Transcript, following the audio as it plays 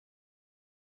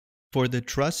For the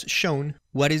truss shown,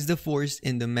 what is the force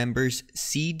in the members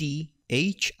CD,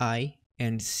 HI,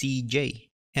 and CJ,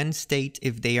 and state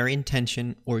if they are in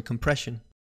tension or compression.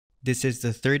 This is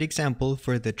the third example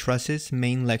for the Trusses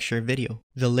main lecture video.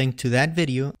 The link to that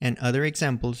video and other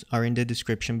examples are in the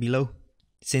description below.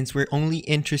 Since we're only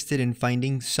interested in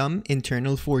finding some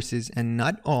internal forces and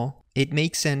not all, it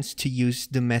makes sense to use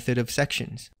the method of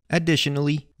sections.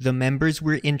 Additionally, the members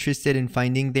we're interested in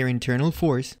finding their internal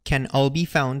force can all be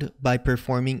found by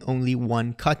performing only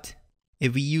one cut.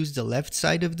 If we use the left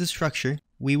side of the structure,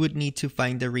 we would need to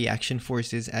find the reaction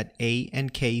forces at A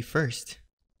and K first.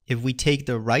 If we take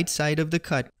the right side of the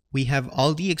cut, we have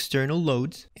all the external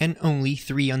loads and only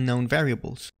 3 unknown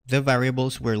variables, the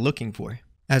variables we're looking for.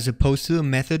 As opposed to the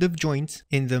method of joints,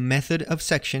 in the method of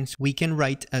sections, we can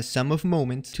write a sum of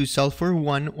moments to solve for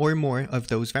one or more of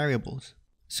those variables.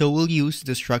 So we'll use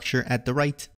the structure at the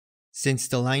right. Since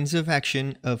the lines of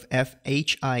action of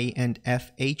FHI and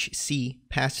FHC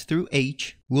pass through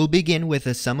H, we'll begin with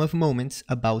a sum of moments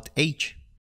about H.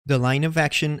 The line of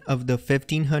action of the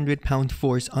 1,500 pound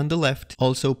force on the left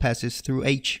also passes through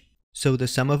H. So the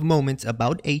sum of moments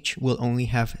about H will only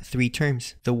have 3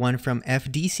 terms, the one from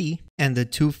FDC and the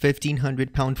two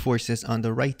 1,500 pound forces on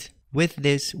the right. With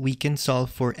this, we can solve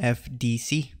for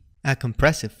FDC, a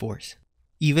compressive force.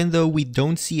 Even though we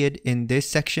don't see it in this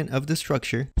section of the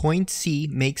structure, point C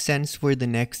makes sense for the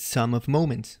next sum of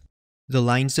moments. The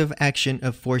lines of action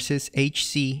of forces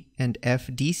HC and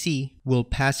FDC will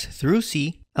pass through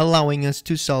C, allowing us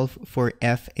to solve for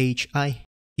FHI.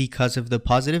 Because of the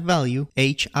positive value,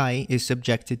 HI is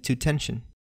subjected to tension.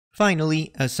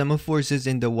 Finally, a sum of forces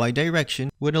in the y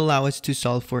direction would allow us to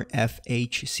solve for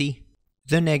FHC.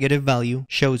 The negative value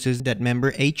shows us that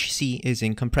member HC is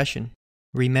in compression.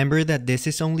 Remember that this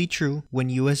is only true when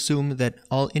you assume that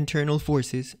all internal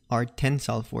forces are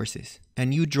tensile forces,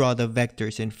 and you draw the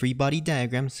vectors in free body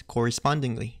diagrams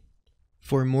correspondingly.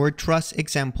 For more truss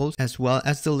examples, as well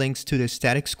as the links to the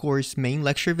Statics course main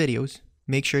lecture videos,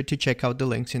 make sure to check out the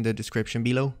links in the description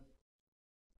below.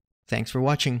 Thanks for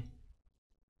watching.